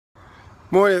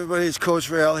Morning, everybody. It's Coach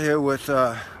Rail here with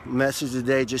a message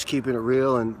today, just keeping it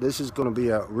real. And this is going to be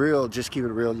a real, just keep it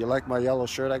real. You like my yellow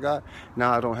shirt I got?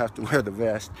 Now I don't have to wear the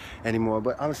vest anymore.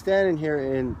 But I'm standing here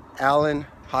in Allen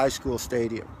High School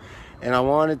Stadium. And I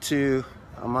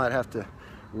might have to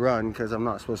run because I'm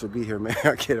not supposed to be here. Maybe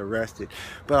I'll get arrested.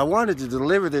 But I wanted to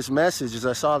deliver this message as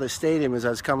I saw the stadium as I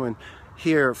was coming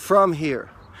here from here.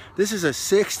 This is a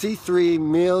 $63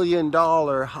 million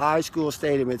high school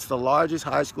stadium. It's the largest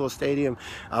high school stadium,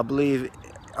 I believe,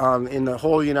 in the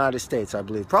whole United States, I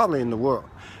believe, probably in the world.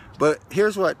 But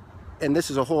here's what, and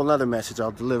this is a whole nother message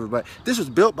I'll deliver, but this was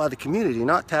built by the community,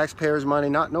 not taxpayers' money,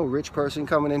 not no rich person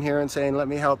coming in here and saying, let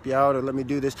me help you out or let me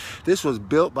do this. This was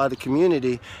built by the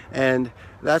community, and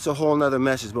that's a whole nother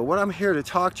message. But what I'm here to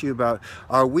talk to you about,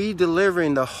 are we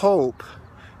delivering the hope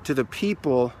to the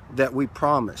people that we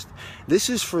promised?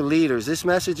 This is for leaders. This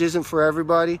message isn't for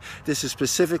everybody. This is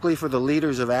specifically for the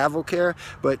leaders of AdvoCare,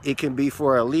 but it can be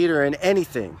for a leader in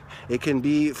anything. It can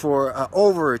be for an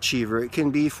overachiever. It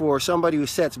can be for somebody who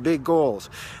sets big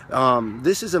goals.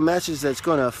 This is a message that's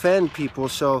going to offend people,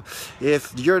 so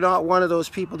if you're not one of those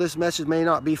people, this message may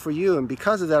not be for you. And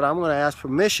because of that, I'm going to ask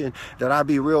permission that I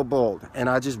be real bold, and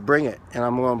I just bring it, and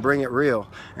I'm going to bring it real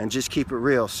and just keep it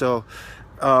real. So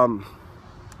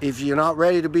if you're not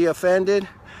ready to be offended,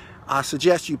 I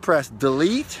suggest you press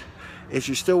delete. If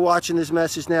you're still watching this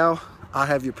message now, I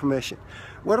have your permission.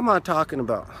 What am I talking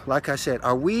about? Like I said,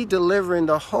 are we delivering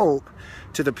the hope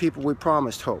to the people we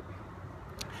promised hope?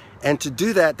 And to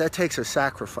do that, that takes a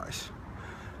sacrifice.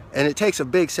 And it takes a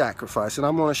big sacrifice. And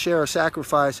I'm going to share a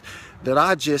sacrifice that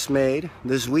I just made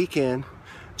this weekend,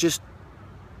 just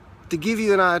to give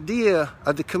you an idea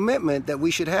of the commitment that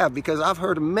we should have, because I've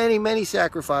heard of many, many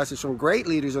sacrifices from great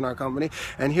leaders in our company,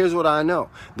 and here's what I know.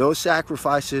 Those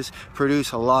sacrifices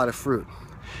produce a lot of fruit.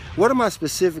 What am I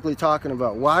specifically talking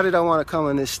about? Why did I want to come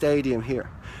in this stadium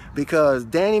here? Because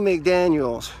Danny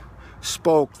McDaniels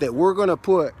spoke that we're going to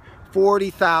put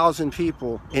 40,000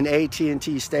 people in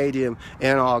AT&T Stadium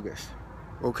in August,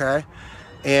 okay?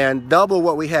 And double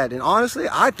what we had. And honestly,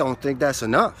 I don't think that's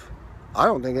enough. I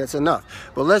don't think that's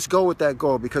enough. But let's go with that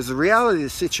goal, because the reality of the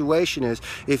situation is,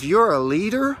 if you're a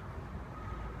leader,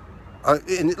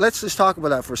 and let's just talk about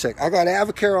that for a sec. I got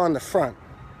AdvoCare on the front,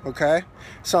 okay?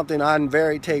 Something I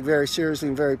take very seriously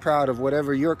and very proud of.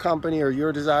 Whatever your company or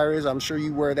your desire is, I'm sure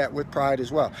you wear that with pride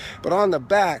as well. But on the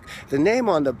back, the name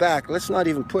on the back, let's not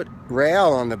even put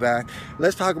Rail on the back.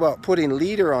 Let's talk about putting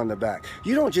leader on the back.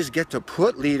 You don't just get to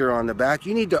put leader on the back.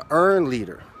 You need to earn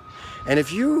leader. And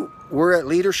if you were at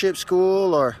leadership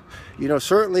school, or, you know,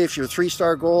 certainly if you're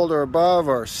 3-star gold or above,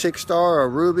 or 6-star or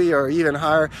ruby or even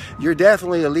higher, you're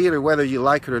definitely a leader whether you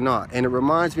like it or not. And it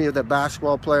reminds me of that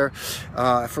basketball player,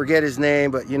 I forget his name,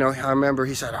 but, you know, I remember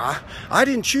he said, I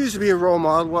didn't choose to be a role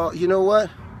model. Well, you know what?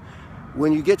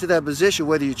 When you get to that position,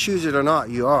 whether you choose it or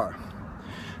not, you are.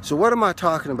 So what am I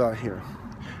talking about here?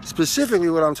 Specifically,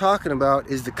 what I'm talking about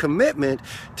is the commitment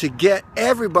to get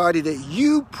everybody that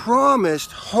you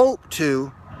promised hope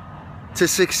to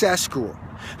Success School.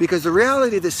 Because the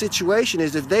reality of the situation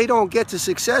is, if they don't get to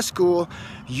Success School,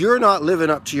 you're not living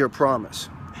up to your promise.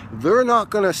 They're not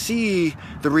going to see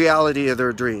the reality of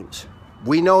their dreams.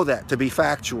 We know that to be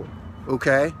factual,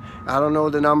 okay? I don't know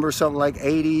the number, something like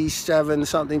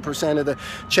 87% of the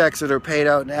checks that are paid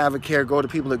out in AdvoCare go to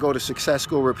people that go to Success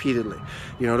School repeatedly.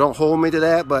 You know, don't hold me to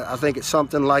that, but I think it's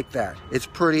something like that. It's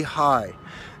pretty high.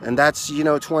 And that's, you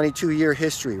know, 22-year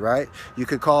history, right? You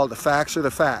could call it the facts or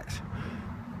the facts.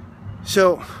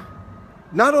 So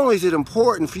not only is it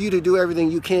important for you to do everything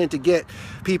you can to get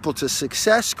people to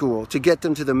Success School, to get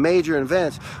them to the major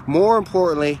events, more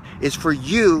importantly, is for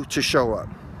you to show up.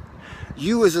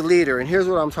 You as a leader, and here's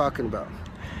what I'm talking about.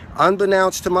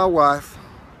 Unbeknownst to my wife,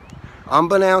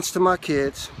 unbeknownst to my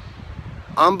kids,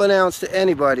 unbeknownst to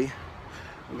anybody,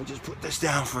 let me just put this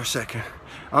down for a second.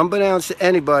 Unbeknownst to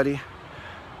anybody,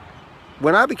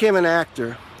 when I became an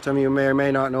actor, some of you may or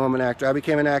may not know I'm an actor. I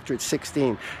became an actor at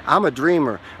 16. I'm a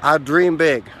dreamer. I dream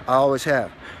big. I always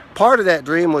have. Part of that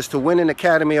dream was to win an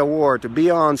Academy Award, to be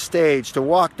on stage, to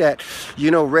walk that,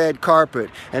 you know, red carpet,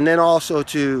 and then also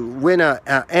to win an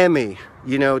Emmy,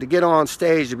 you know, to get on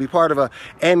stage, to be part of a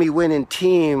Emmy-winning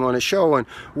team on a show and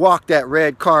walk that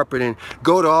red carpet and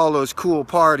go to all those cool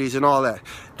parties and all that.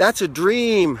 That's a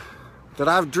dream that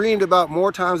I've dreamed about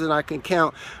more times than I can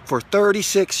count for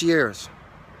 36 years.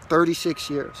 36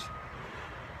 years.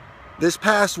 This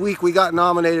past week, we got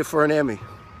nominated for an Emmy.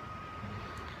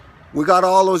 We got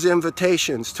all those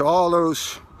invitations to all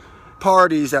those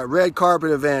parties, that red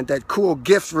carpet event, that cool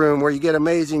gift room where you get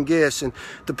amazing gifts, and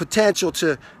the potential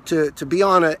to be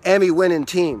on an Emmy-winning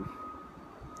team.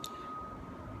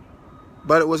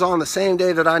 but it was on the same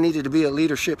day that I needed to be at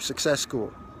Leadership Success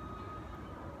School.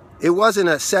 It wasn't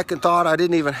a second thought. I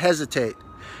didn't even hesitate.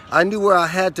 I knew where I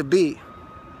had to be.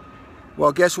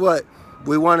 Well, guess what?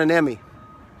 We won an Emmy,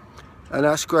 and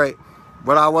that's great,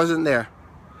 but I wasn't there.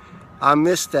 I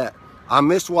missed that. I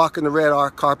missed walking the red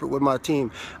carpet with my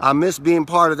team. I missed being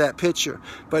part of that picture.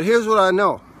 But here's what I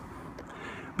know.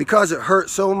 Because it hurt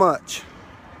so much,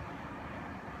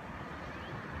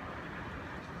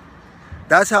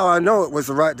 that's how I know it was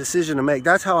the right decision to make.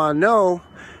 That's how I know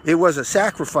it was a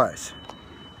sacrifice.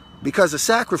 Because a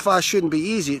sacrifice shouldn't be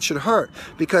easy, it should hurt.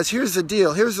 Because here's the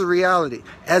deal, here's the reality.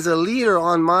 As a leader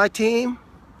on my team,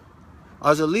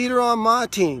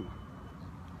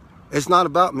 it's not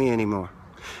about me anymore.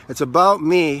 It's about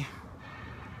me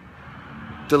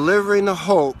delivering the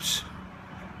hopes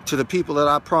to the people that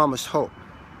I promised hope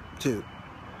to.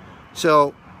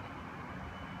 So,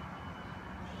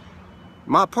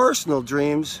 my personal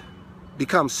dreams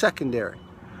become secondary.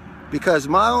 Because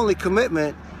my only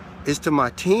commitment is to my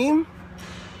team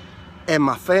and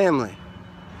my family.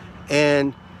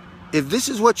 And if this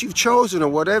is what you've chosen or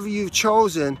whatever you've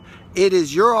chosen, it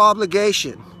is your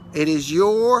obligation, it is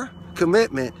your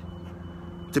commitment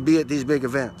to be at these big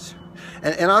events.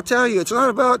 And I'll tell you, it's not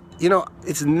about, you know,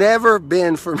 it's never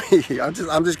been for me. I'm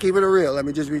just keeping it real. Let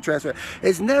me just be transparent.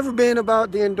 It's never been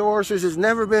about the endorsers. It's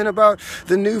never been about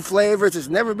the new flavors. It's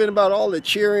never been about all the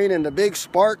cheering and the big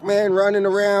spark man running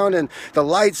around and the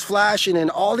lights flashing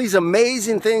and all these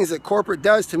amazing things that corporate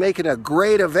does to make it a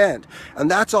great event.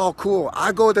 And that's all cool.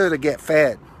 I go there to get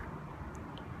fed.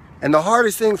 And the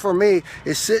hardest thing for me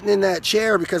is sitting in that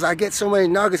chair because I get so many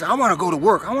nuggets. I want to go to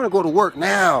work. I want to go to work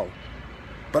now.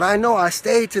 But I know I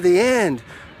stayed to the end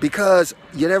because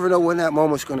you never know when that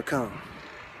moment's going to come.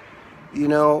 You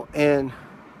know, and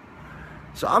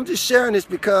so I'm just sharing this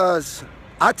because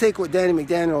I take what Danny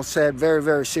McDaniel said very,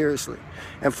 very seriously.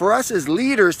 And for us as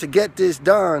leaders to get this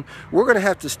done, we're going to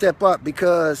have to step up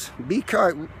because, be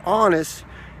quite honest,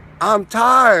 I'm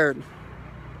tired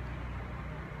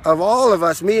of all of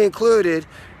us, me included,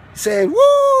 saying,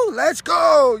 woo, let's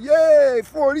go, yay,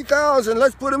 40,000,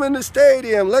 let's put them in the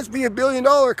stadium, let's be $1 billion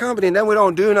company, and then we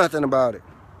don't do nothing about it.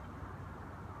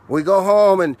 We go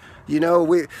home and,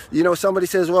 somebody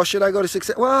says, well, should I go to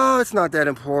Success? Well, it's not that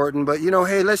important, but,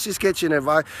 hey, let's just get you an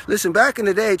advice. Listen, back in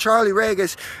the day, Charlie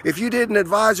Regis, if you did an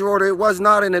advisor order, it was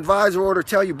not an advisor order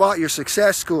till you bought your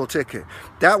Success School ticket.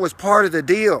 That was part of the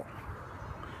deal,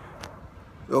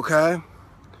 okay?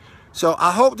 So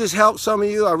I hope this helps some of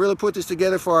you. I really put this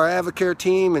together for our Advocare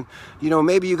team, and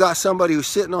maybe you got somebody who's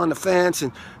sitting on the fence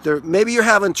and maybe you're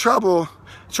having trouble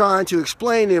trying to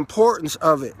explain the importance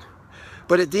of it.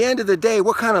 But at the end of the day,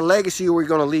 what kind of legacy are we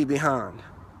going to leave behind?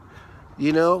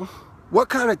 What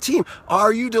kind of team?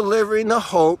 Are you delivering the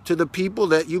hope to the people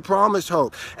that you promised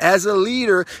hope? As a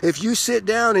leader, if you sit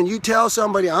down and you tell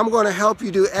somebody, I'm going to help you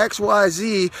do X, Y,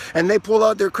 Z, and they pull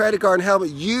out their credit card and help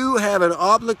it, you have an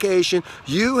obligation,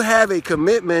 you have a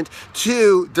commitment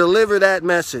to deliver that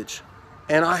message.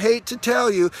 And I hate to tell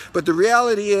you, but the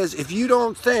reality is, if you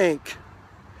don't think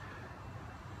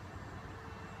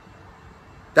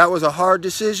that was a hard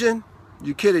decision,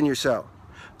 you're kidding yourself.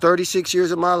 36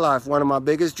 years of my life, one of my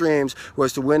biggest dreams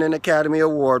was to win an Academy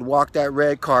Award, walk that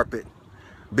red carpet,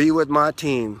 be with my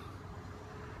team.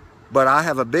 But I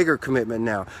have a bigger commitment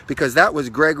now because that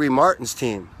was Gregory Martin's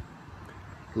team.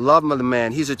 Love the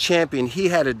man. He's a champion. He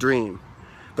had a dream.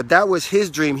 But that was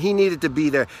his dream. He needed to be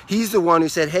there. He's the one who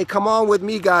said, hey, come on with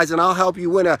me, guys, and I'll help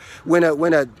you win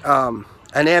an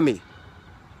Emmy.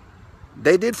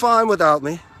 They did fine without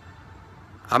me.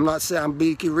 I'm not saying, I'm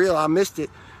being real, I missed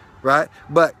it. Right?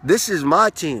 But this is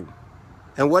my team.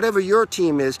 And whatever your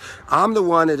team is, I'm the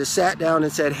one that has sat down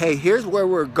and said, hey, here's where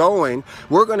we're going.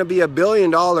 We're going to be $1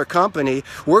 billion company.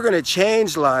 We're going to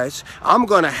change lives. I'm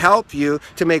going to help you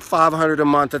to make $500 a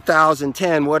month, 1,000,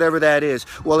 10, whatever that is.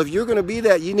 Well, if you're going to be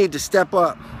that, you need to step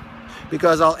up.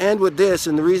 Because I'll end with this,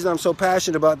 and the reason I'm so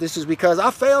passionate about this is because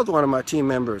I failed one of my team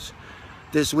members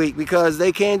this week because they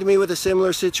came to me with a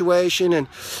similar situation, and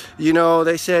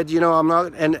they said, I'm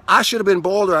not, and I should have been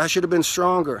bolder, I should have been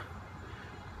stronger.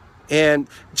 And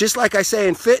just like I say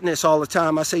in fitness all the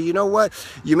time, I say, you know what,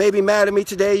 you may be mad at me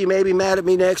today, you may be mad at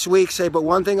me next week, but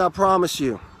one thing I promise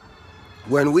you,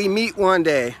 when we meet one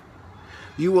day,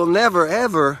 you will never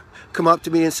ever come up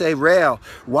to me and say, Rael,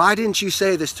 why didn't you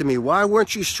say this to me? Why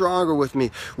weren't you stronger with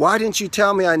me? Why didn't you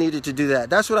tell me I needed to do that?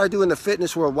 That's what I do in the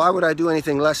fitness world. Why would I do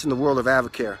anything less in the world of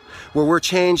Advocare, where we're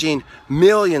changing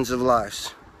millions of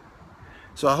lives?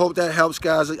 So I hope that helps,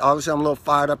 guys. Obviously, I'm a little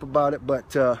fired up about it,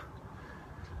 but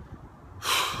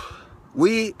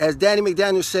we, as Danny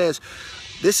McDaniel says,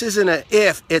 this isn't an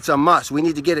if, it's a must. We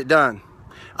need to get it done.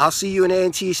 I'll see you in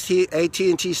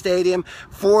AT&T Stadium,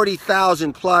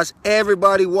 40,000 plus.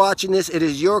 Everybody watching this, it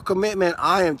is your commitment.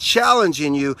 I am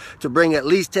challenging you to bring at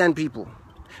least 10 people.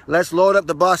 Let's load up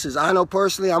the buses. I know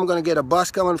personally I'm going to get a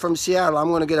bus coming from Seattle. I'm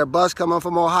going to get a bus coming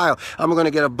from Ohio. I'm going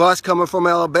to get a bus coming from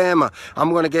Alabama.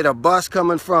 I'm going to get a bus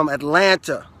coming from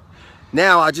Atlanta.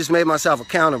 Now I just made myself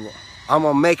accountable. I'm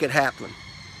going to make it happen.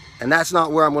 And that's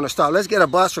not where I'm going to start. Let's get a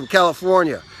bus from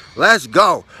California. Let's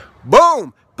go.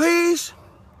 Boom. Peace.